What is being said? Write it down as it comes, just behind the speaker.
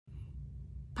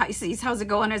Pisces. How's it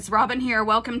going? It's Robin here.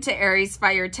 Welcome to Aries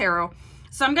Fire Tarot.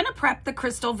 So I'm going to prep the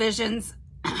Crystal Visions,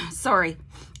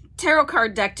 tarot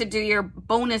card deck to do your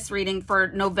bonus reading for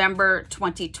November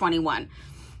 2021.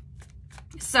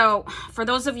 So for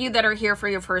those of you that are here for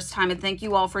your first time, and thank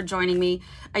you all for joining me,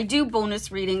 I do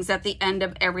bonus readings at the end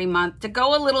of every month to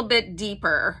go a little bit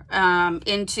deeper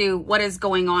into what is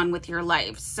going on with your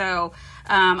life. So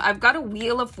I've got a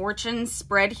Wheel of Fortune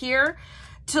spread here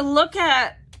to look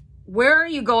at where are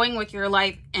you going with your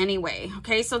life anyway.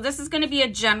 Okay, so this is going to be a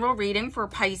general reading for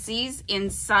Pisces in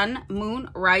Sun, Moon,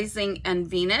 Rising, and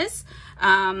Venus.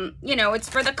 You know, it's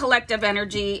for the collective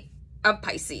energy of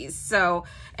Pisces. So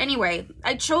anyway,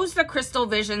 I chose the Crystal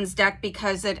Visions deck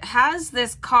because it has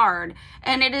this card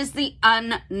and it is the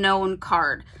unknown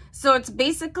card. So it's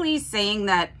basically saying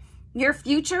that your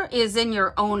future is in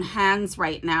your own hands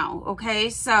right now. Okay,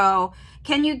 so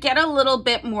can you get a little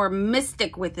bit more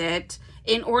mystic with it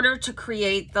in order to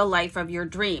create the life of your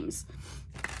dreams?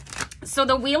 So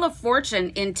the Wheel of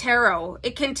Fortune in tarot,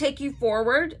 it can take you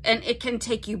forward and it can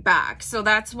take you back. So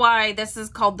that's why this is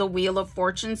called the Wheel of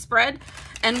Fortune spread.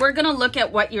 And we're going to look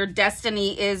at what your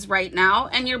destiny is right now.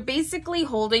 And you're basically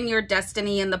holding your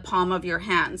destiny in the palm of your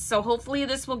hands. So hopefully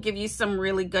this will give you some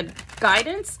really good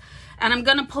guidance. And I'm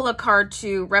going to pull a card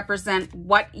to represent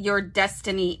what your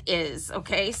destiny is.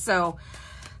 Okay, so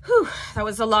that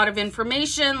was a lot of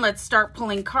information. Let's start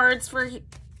pulling cards for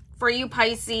you,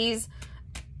 Pisces.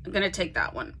 I'm going to take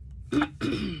that one.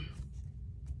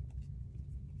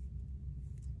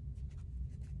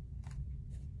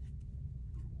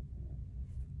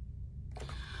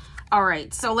 All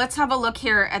right, so let's have a look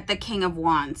here at the King of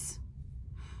Wands.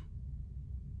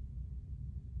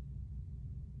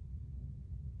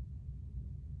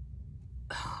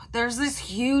 There's this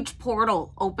huge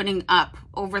portal opening up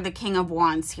over the King of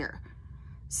Wands here.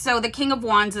 So the King of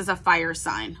Wands is a fire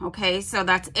sign, okay? So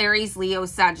that's Aries, Leo,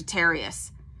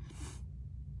 Sagittarius.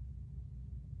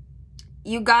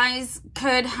 You guys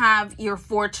could have your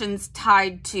fortunes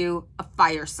tied to a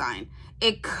fire sign.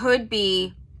 It could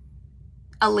be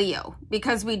a Leo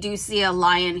because we do see a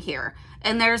lion here.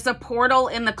 And there's a portal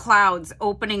in the clouds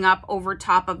opening up over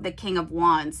top of the King of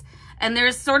Wands. And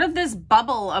there's sort of this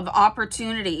bubble of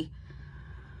opportunity.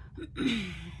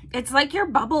 It's like your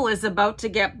bubble is about to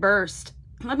get burst.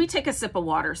 Let me take a sip of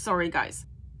water. Sorry, guys.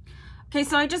 Okay,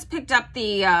 so I just picked up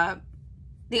the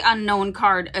unknown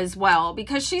card as well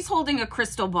because she's holding a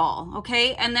crystal ball,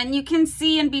 okay? And then you can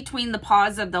see in between the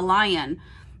paws of the lion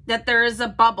that there is a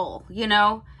bubble, you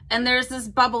know? And there's this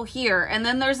bubble here. And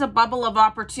then there's a bubble of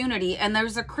opportunity. And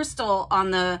there's a crystal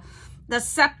on the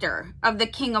scepter of the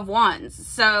King of Wands.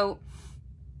 So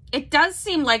it does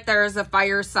seem like there is a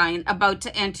fire sign about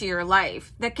to enter your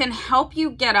life that can help you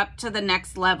get up to the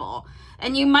next level.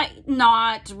 And you might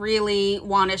not really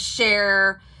want to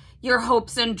share your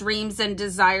hopes and dreams and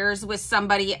desires with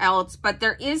somebody else, but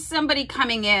there is somebody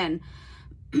coming in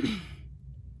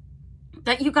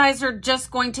that you guys are just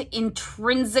going to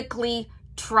intrinsically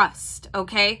trust,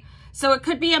 okay? So it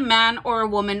could be a man or a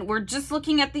woman. We're just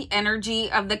looking at the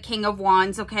energy of the King of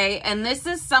Wands, okay? And this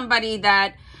is somebody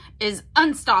that is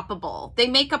unstoppable. They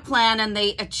make a plan and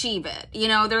they achieve it. You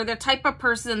know, they're the type of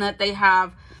person that they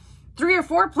have 3 or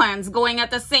 4 plans going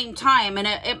at the same time. And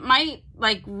it might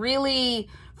like really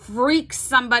freak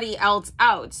somebody else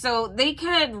out. So they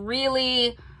could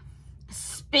really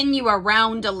spin you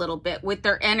around a little bit with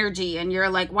their energy. And you're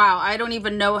like, wow, I don't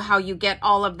even know how you get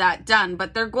all of that done.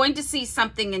 But they're going to see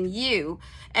something in you.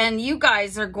 And you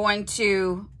guys are going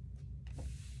to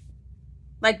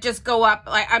like just go up.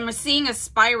 Like I'm seeing a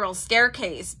spiral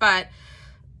staircase, but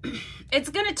it's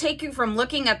going to take you from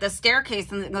looking at the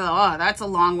staircase and go, oh, that's a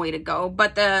long way to go.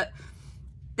 But the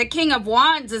King of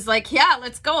Wands is like, yeah,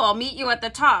 let's go. I'll meet you at the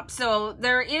top. So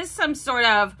there is some sort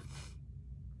of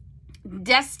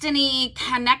destiny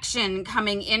connection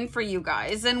coming in for you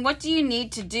guys. And what do you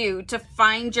need to do to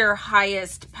find your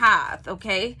highest path?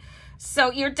 Okay.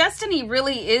 So your destiny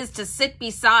really is to sit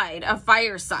beside a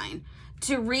fire sign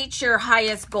to reach your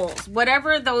highest goals,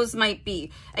 whatever those might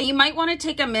be. And you might want to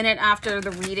take a minute after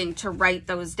the reading to write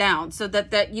those down so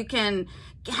that you can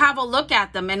have a look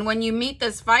at them. And when you meet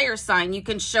this fire sign, you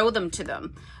can show them to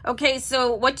them. Okay,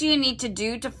 so what do you need to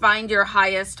do to find your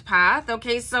highest path?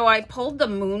 Okay, so I pulled the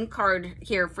Moon card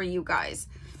here for you guys.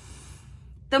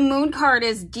 The Moon card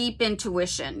is deep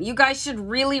intuition. You guys should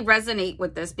really resonate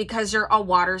with this because you're a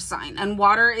water sign. And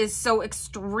water is so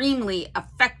extremely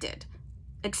affected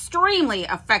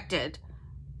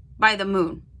by the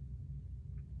moon.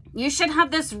 You should have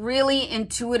this really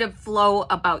intuitive flow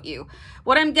about you.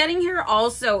 What I'm getting here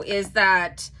also is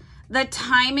that The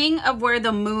timing of where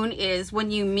the moon is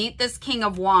when you meet this King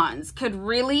of Wands could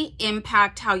really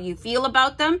impact how you feel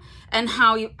about them and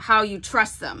how you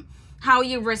trust them, how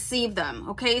you receive them,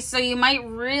 okay? So you might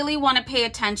really want to pay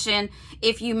attention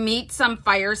if you meet some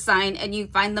fire sign and you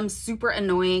find them super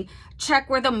annoying.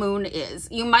 Check where the moon is.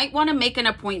 You might want to make an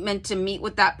appointment to meet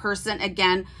with that person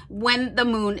again when the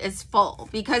moon is full,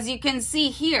 because you can see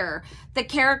here the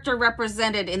character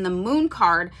represented in the moon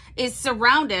card is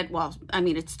surrounded, well, I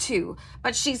mean, it's two,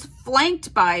 but she's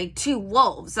flanked by two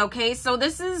wolves, okay? So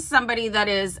this is somebody that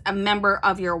is a member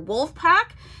of your wolf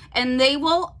pack, and they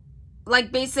will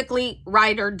like basically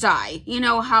ride or die. You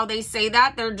know how they say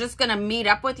that? They're just going to meet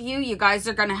up with you. You guys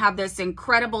are going to have this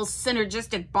incredible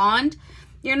synergistic bond.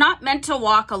 You're not meant to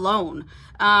walk alone.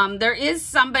 There is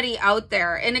somebody out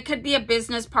there, and it could be a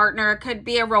business partner, it could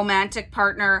be a romantic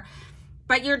partner,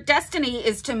 but your destiny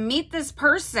is to meet this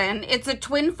person. It's a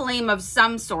twin flame of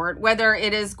some sort, whether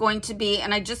it is going to be,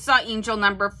 and I just saw angel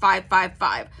number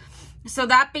 555. So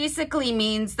that basically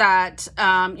means that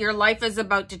your life is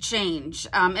about to change.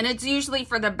 And it's usually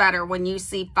for the better when you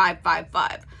see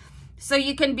 555. So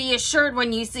you can be assured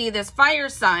when you see this fire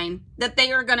sign that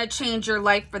they are going to change your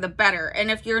life for the better. And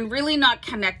if you're really not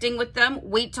connecting with them,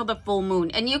 wait till the full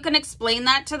moon. And you can explain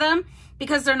that to them,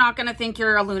 because they're not going to think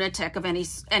you're a lunatic of any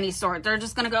sort. They're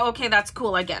just going to go, okay, that's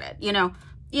cool. I get it. You know,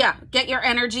 yeah, get your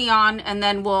energy on and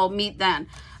then we'll meet then.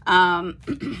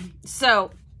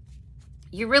 So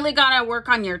you really got to work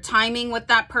on your timing with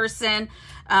that person.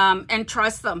 And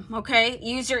trust them, okay?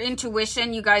 Use your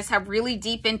intuition. You guys have really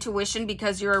deep intuition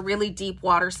because you're a really deep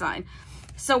water sign.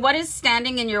 So what is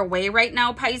standing in your way right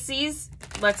now, Pisces?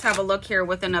 Let's have a look here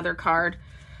with another card.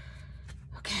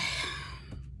 Okay.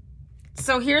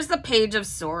 So here's the Page of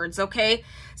Swords, okay?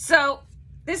 So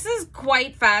this is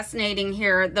quite fascinating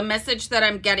here, the message that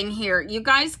I'm getting here. You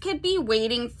guys could be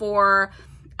waiting for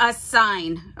a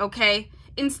sign, okay?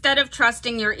 Instead of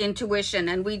trusting your intuition.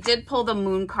 And we did pull the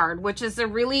moon card, which is a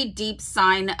really deep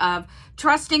sign of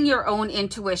trusting your own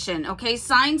intuition, okay?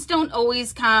 Signs don't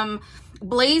always come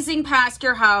blazing past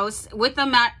your house with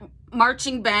a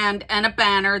marching band and a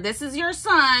banner. This is your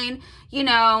sign, you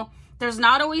know. There's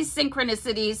not always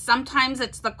synchronicities. Sometimes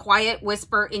it's the quiet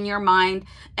whisper in your mind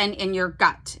and in your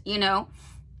gut, you know.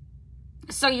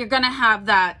 So you're going to have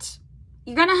that.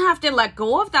 You're going to have to let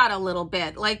go of that a little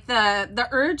bit. Like the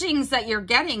urgings that you're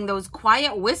getting, those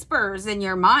quiet whispers in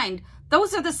your mind,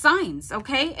 those are the signs,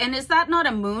 okay? And is that not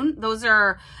a moon? Those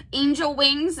are angel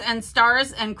wings and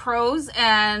stars and crows.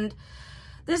 And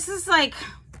this is like,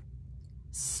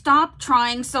 stop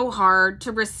trying so hard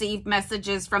to receive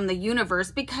messages from the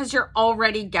universe because you're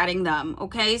already getting them,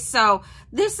 okay? So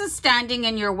this is standing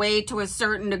in your way to a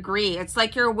certain degree. It's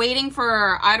like you're waiting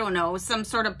for, I don't know, some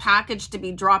sort of package to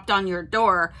be dropped on your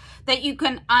door that you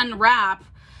can unwrap,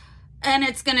 and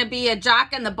it's going to be a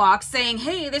jack in the box saying,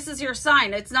 hey, this is your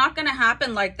sign. It's not going to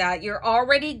happen like that. You're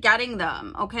already getting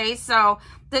them, okay? So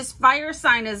this fire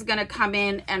sign is going to come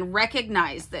in and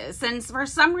recognize this. And for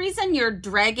some reason, you're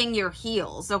dragging your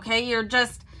heels, okay? You're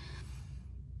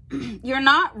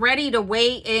not ready to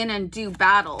weigh in and do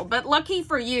battle. But lucky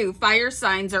for you, fire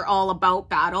signs are all about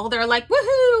battle. They're like,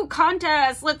 woohoo,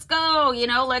 contest, let's go, you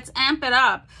know, let's amp it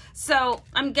up. So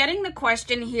I'm getting the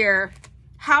question here,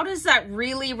 how does that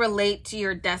really relate to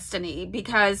your destiny?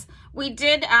 Because we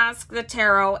did ask the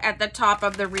tarot at the top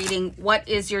of the reading, what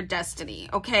is your destiny?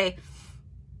 Okay.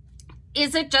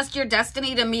 Is it just your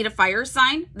destiny to meet a fire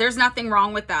sign? There's nothing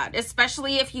wrong with that,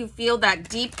 especially if you feel that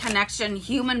deep connection,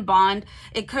 human bond.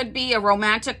 It could be a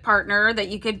romantic partner that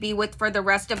you could be with for the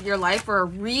rest of your life, or a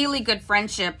really good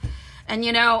friendship. And,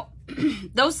 you know,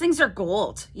 those things are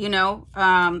gold, you know,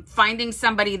 finding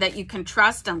somebody that you can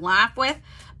trust and laugh with.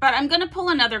 But I'm going to pull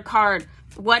another card.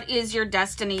 What is your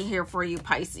destiny here for you,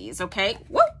 Pisces? Okay.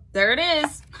 Whoop, there it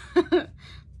is.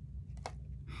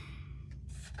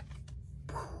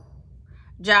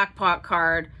 Jackpot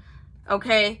card.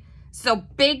 Okay. So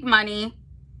big money,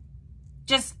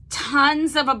 just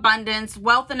tons of abundance,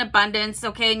 wealth and abundance.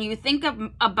 Okay. And you think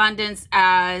of abundance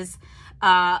as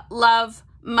love,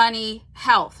 money,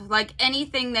 health, like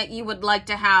anything that you would like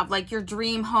to have, like your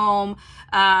dream home,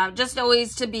 just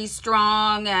always to be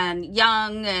strong and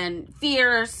young and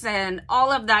fierce and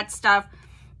all of that stuff.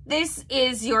 This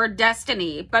is your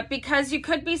destiny. But because you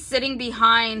could be sitting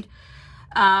behind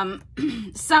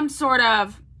some sort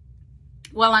of,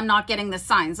 well, I'm not getting the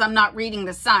signs, I'm not reading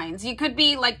the signs. You could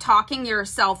be like talking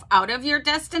yourself out of your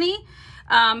destiny.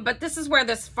 But this is where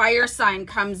this fire sign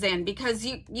comes in, because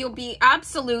you'll be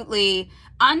absolutely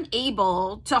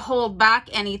unable to hold back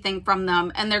anything from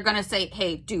them. And they're going to say,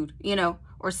 hey, dude, you know,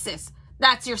 or sis,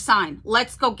 that's your sign.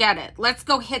 Let's go get it. Let's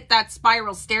go hit that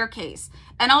spiral staircase,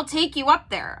 and I'll take you up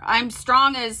there. I'm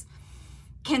strong as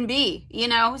can be, you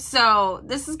know. So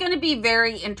this is going to be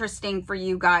very interesting for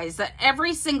you guys. That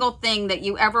every single thing that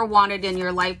you ever wanted in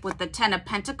your life with the 10 of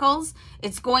Pentacles,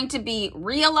 it's going to be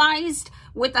realized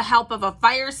with the help of a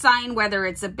fire sign, whether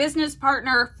it's a business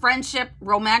partner, friendship,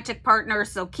 romantic partner.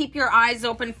 So keep your eyes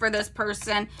open for this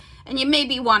person. And you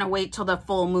maybe want to wait till the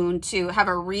full moon to have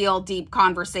a real deep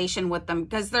conversation with them,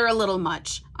 because they're a little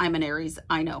much. I'm an Aries,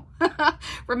 I know.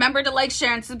 Remember to like,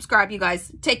 share, and subscribe, you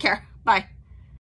guys. Take care. Bye.